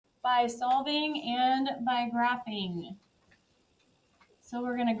by solving and by graphing. So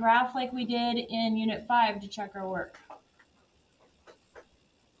we're going to graph like we did in Unit 5 to check our work.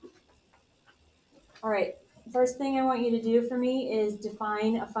 All right, first thing I want you to do for me is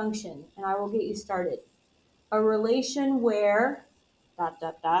define a function, and I will get you started. A relation where ...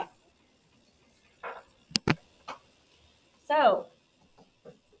 So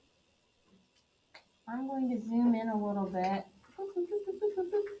I'm going to zoom in a little bit.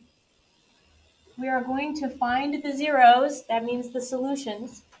 We are going to find the zeros, that means the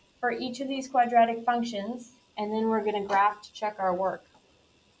solutions, for each of these quadratic functions, and then we're going to graph to check our work.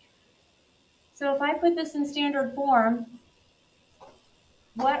 So if I put this in standard form,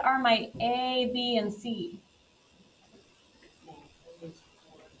 what are my A, B, and C?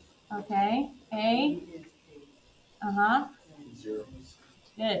 Okay, A. Zeros.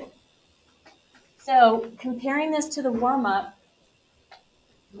 Good. So comparing this to the warm-up,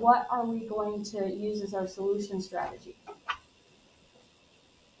 what are we going to use as our solution strategy?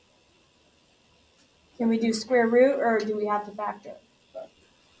 Can we do square root, or do we have to factor?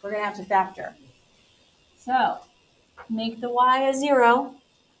 We're going to have to factor. So make the y a 0.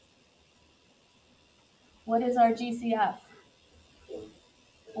 What is our GCF?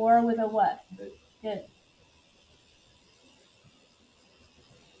 4 with a what? Good.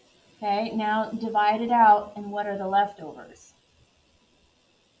 Okay, now divide it out, and what are the leftovers?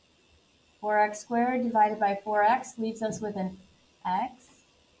 4x squared divided by 4x leaves us with an x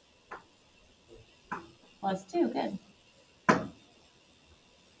plus 2. Good.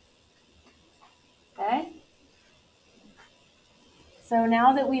 Okay. So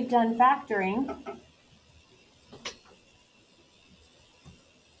now that we've done factoring,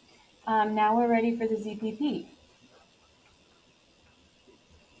 now we're ready for the ZPP.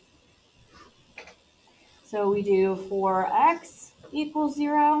 So we do 4x equals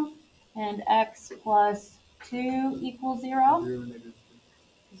 0 and x plus 2 equals 0.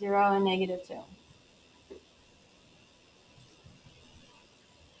 0 and negative 2.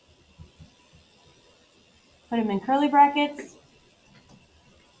 Put them in curly brackets.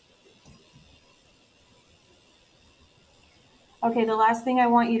 Okay, the last thing I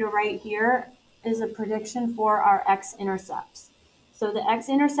want you to write here is a prediction for our x-intercepts. So the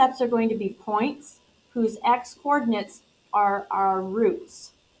x-intercepts are going to be points whose x-coordinates are our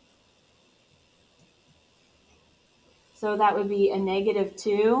roots. So that would be a negative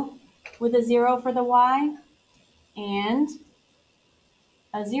 2 with a 0 for the y, and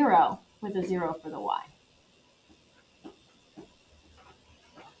a 0 with a 0 for the y.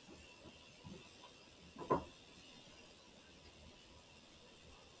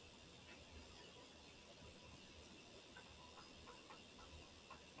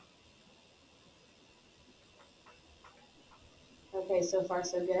 Okay, so far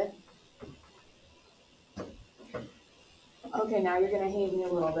so good. Okay, now you're going to hate me a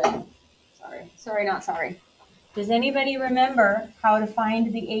little bit. Sorry, not sorry. Does anybody remember how to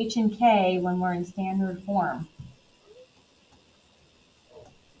find the h and k when we're in standard form?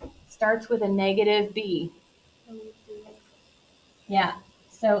 Starts with a negative b. Yeah,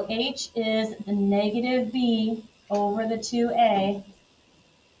 so h is the negative b over the 2a.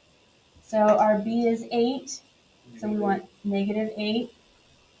 So our b is 8, so we want negative 8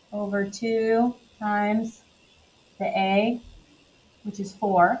 over 2 times the a, which is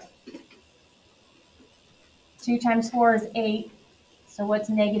 4. 2 times 4 is 8, so what's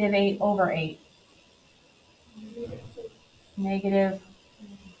negative 8 over 8? Negative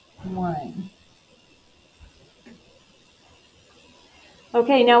 1.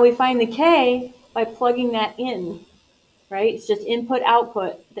 Okay, now we find the k by plugging that in, right? It's just input,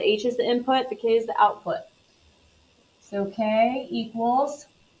 output. The h is the input, the k is the output. So k equals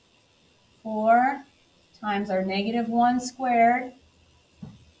 4 times our negative 1 squared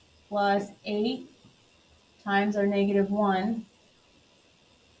plus 8 times our negative 1.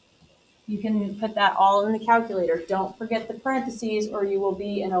 You can put that all in the calculator. Don't forget the parentheses or you will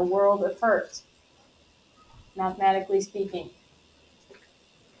be in a world of hurt, mathematically speaking.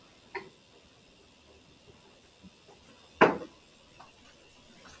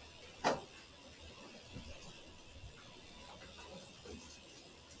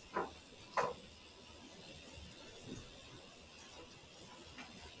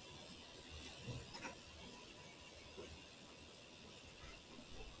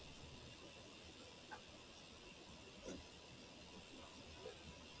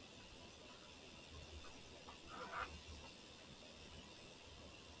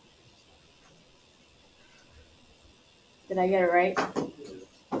 Did I get it right?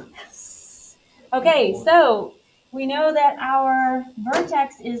 Yes. Okay, so we know that our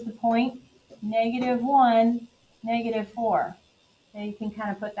vertex is the point -1, -4. So you can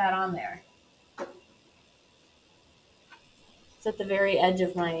kind of put that on there. It's at the very edge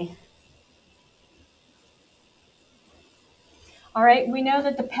of my... All right, we know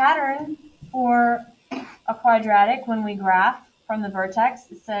that the pattern for a quadratic when we graph from the vertex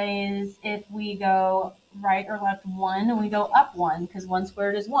says if we go right or left 1 and we go up 1, because 1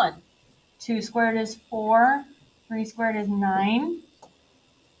 squared is 1. 2 squared is 4. 3 squared is 9.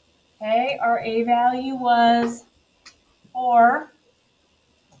 Okay, our A value was 4.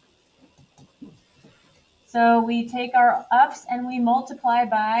 So we take our ups and we multiply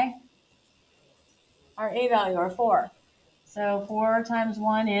by our A value, our 4. So 4 times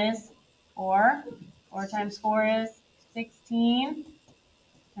 1 is 4. 4 times 4 is 16.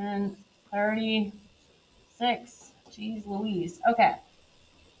 And 36. Jeez Louise. Okay.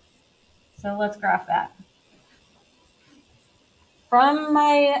 So let's graph that. From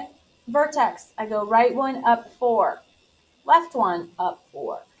my vertex, I go right 1 up 4. Left 1 up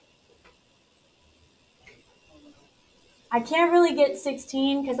 4. I can't really get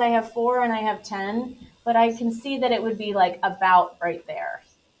 16 because I have 4 and I have 10, but I can see that it would be like about right there.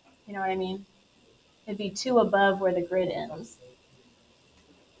 You know what I mean? It'd be 2 above where the grid ends.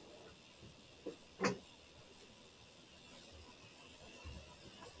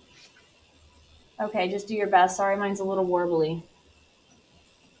 Okay, just do your best. Sorry, mine's a little warbly.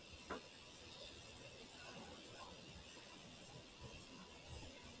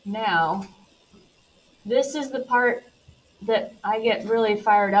 Now, this is the part that I get really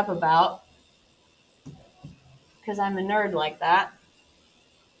fired up about because I'm a nerd like that.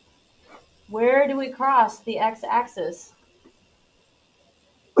 Where do we cross the x-axis?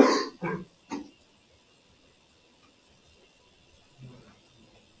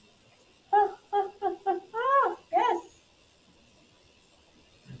 Yes.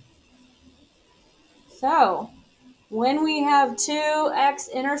 So, when we have 2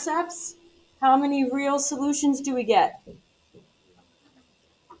 x-intercepts, how many real solutions do we get?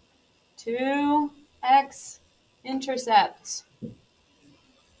 2 x-intercepts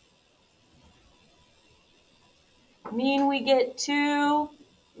mean we get 2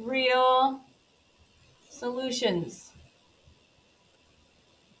 real solutions.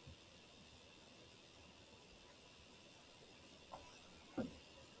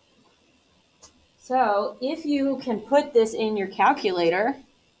 So if you can put this in your calculator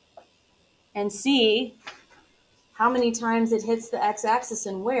and see how many times it hits the x-axis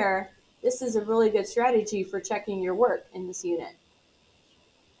and where, this is a really good strategy for checking your work in this unit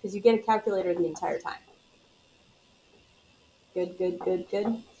because you get a calculator the entire time. Good, good, good,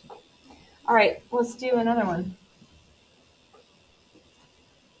 good. All right, let's do another one.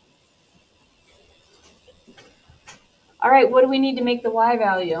 All right, what do we need to make the y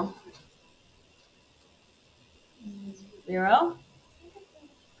value? 0.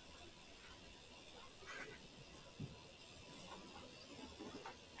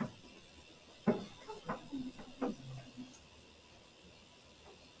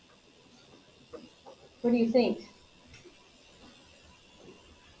 What do you think?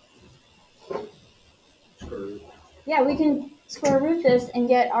 Yeah, we can square root this and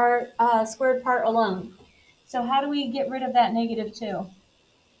get our squared part alone. So how do we get rid of that -2?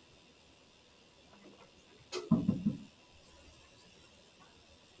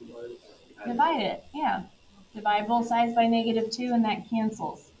 Divide it, yeah. Divide both sides by -2 and that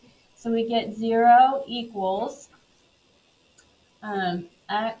cancels. So we get 0 equals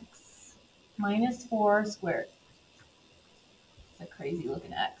x minus 4 squared. It's a crazy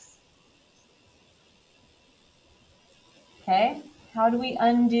looking x. Okay, how do we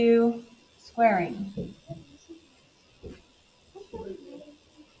undo squaring?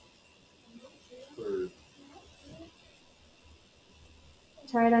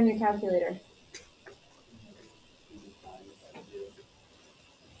 Try it on your calculator.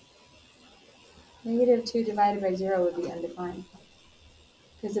 -2 divided by 0 would be undefined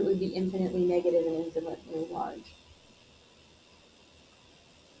because it would be infinitely negative and infinitely large.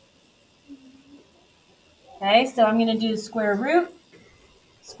 Okay, so I'm going to do square root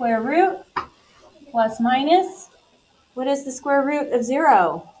plus minus. What is the square root of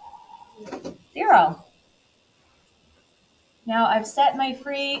 0? 0. Now I've set my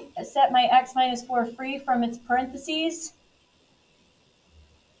x minus 4 free from its parentheses.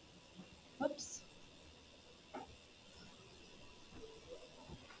 Whoops.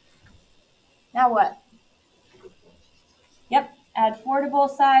 Now what? Yep, add 4 to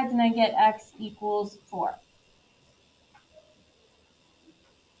both sides and I get x equals 4.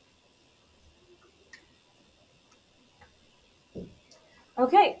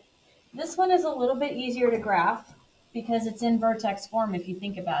 Okay, this one is a little bit easier to graph because it's in vertex form if you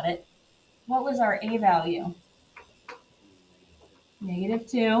think about it. What was our A value?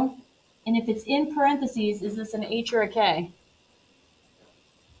 -2. And if it's in parentheses, is this an H or a K?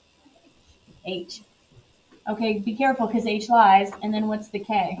 H. Okay, be careful because H lies. And then what's the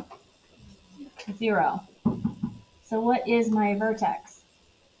K? 0. So what is my vertex?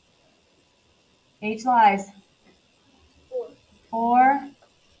 H lies. 4,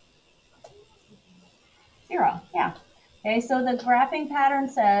 0. Yeah. Okay, so the graphing pattern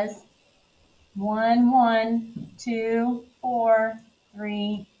says 1, 1, 2, 4,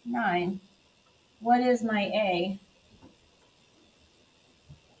 3, 9. What is my A?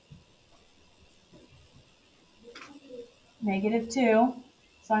 -2.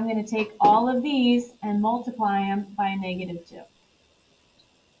 So I'm going to take all of these and multiply them by -2.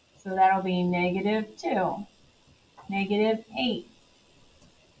 So that'll be -2, -8,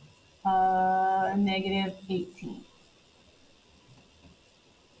 -18.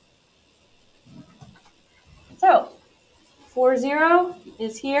 So 40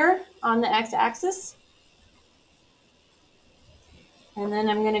 is here on the x-axis. And then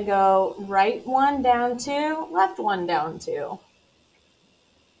I'm going to go right 1 down 2, left 1 down 2.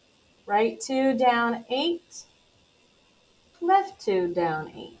 Right 2 down 8, left 2 down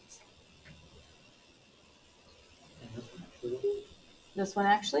 8. This one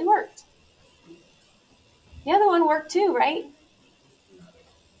actually worked. The other one worked too, right?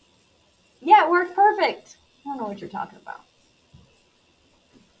 Yeah, it worked perfect. I don't know what you're talking about.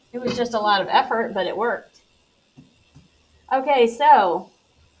 It was just a lot of effort, but it worked. Okay, so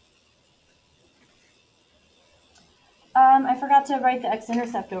I forgot to write the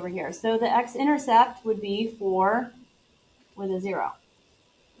x-intercept over here. So the x-intercept would be 4 with a 0,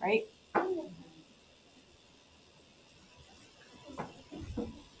 right?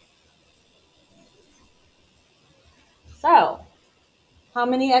 So how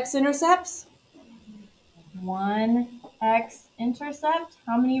many x-intercepts? 1 x-intercept.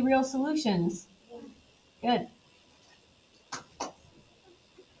 How many real solutions? Good.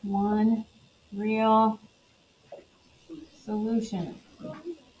 1 real solution.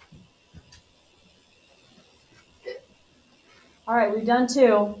 All right, we've done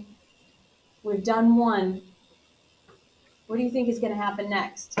 2. We've done 1. What do you think is going to happen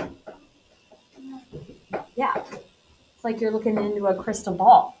next? Yeah, it's like you're looking into a crystal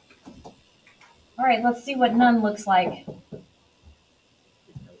ball. All right, let's see what none looks like.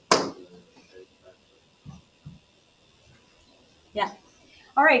 Yeah.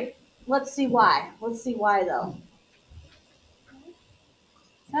 All right, let's see why. Let's see why, though.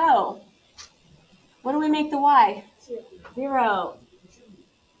 So, what do we make the y? 0.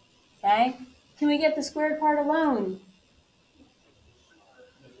 Okay. Can we get the squared part alone?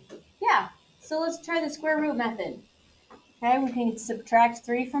 Yeah. So let's try the square root method. Okay, we can subtract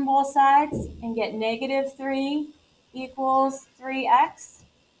 3 from both sides and get -3 equals 3x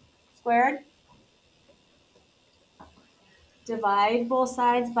squared. Divide both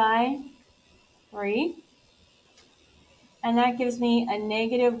sides by 3. And that gives me a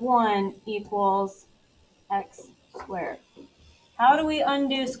 -1 equals x squared. How do we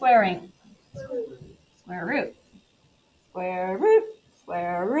undo squaring? Square root. Square root,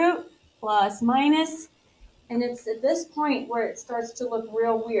 square root, plus minus. And it's at this point where it starts to look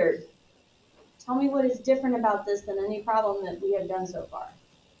real weird. Tell me what is different about this than any problem that we have done so far.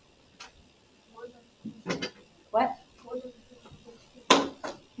 What?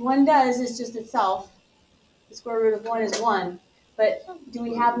 1 does, it's just itself. The square root of 1 is 1. But do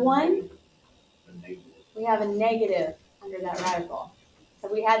we have 1? We have a negative under that radical.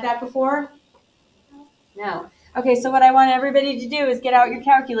 Have we had that before? No. Okay, so what I want everybody to do is get out your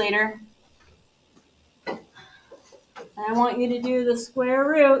calculator. And I want you to do the square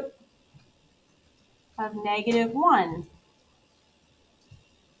root of -1.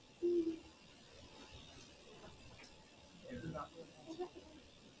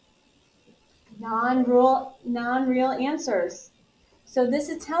 Non-real answers. So this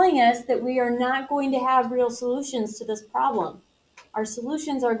is telling us that we are not going to have real solutions to this problem. Our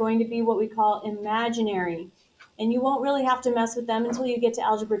solutions are going to be what we call imaginary. And you won't really have to mess with them until you get to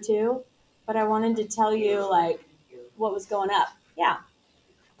Algebra 2. But I wanted to tell you, like, what was going up. Yeah,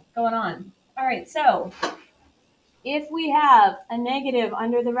 going on. All right, so if we have a negative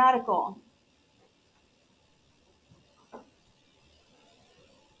under the radical,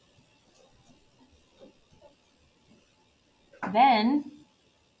 then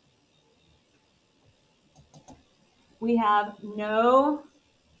we have no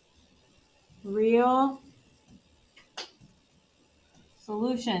real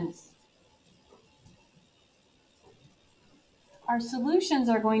solutions. Our solutions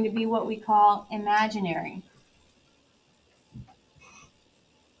are going to be what we call imaginary.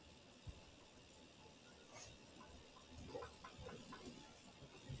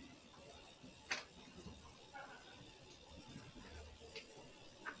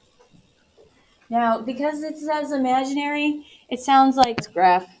 Now, because it says imaginary, it sounds like it's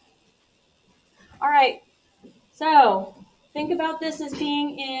graph. All right, so think about this as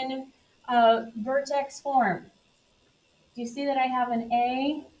being in a vertex form. Do you see that I have an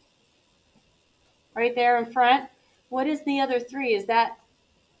A right there in front? What is the other three? Is that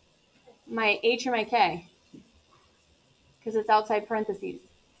my H or my K? Because it's outside parentheses.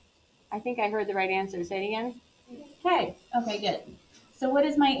 I think I heard the right answer. Say it again. K. Okay, good. So what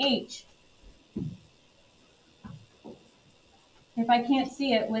is my H? If I can't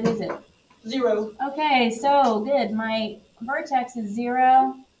see it, what is it? 0. Okay, so good. My vertex is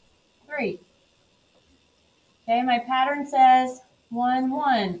 0, 3. Okay, my pattern says 1,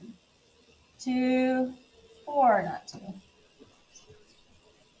 1, 2, 4, not 2,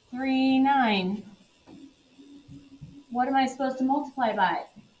 3, 9. What am I supposed to multiply by?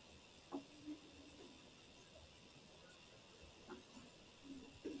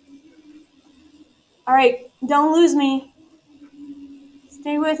 All right, don't lose me.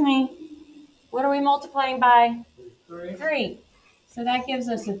 Stay with me. What are we multiplying by? 3. So that gives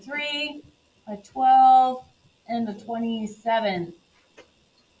us a 3, a 12, and a 27.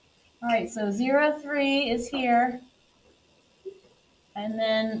 All right, so 0, 3 is here. And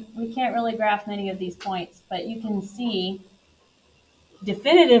then we can't really graph many of these points, but you can see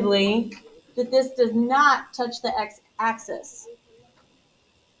definitively that this does not touch the x-axis.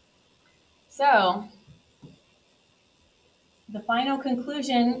 So the final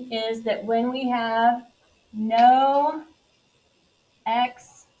conclusion is that when we have no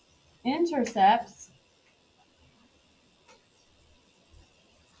x-intercepts,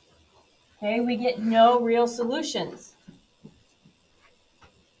 okay, we get no real solutions.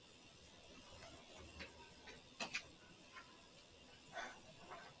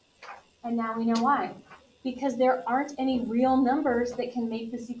 And now we know why. Because there aren't any real numbers that can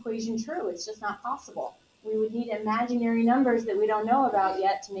make this equation true. It's just not possible. We would need imaginary numbers that we don't know about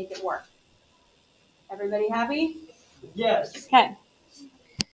yet to make it work. Everybody happy? Yes. Okay.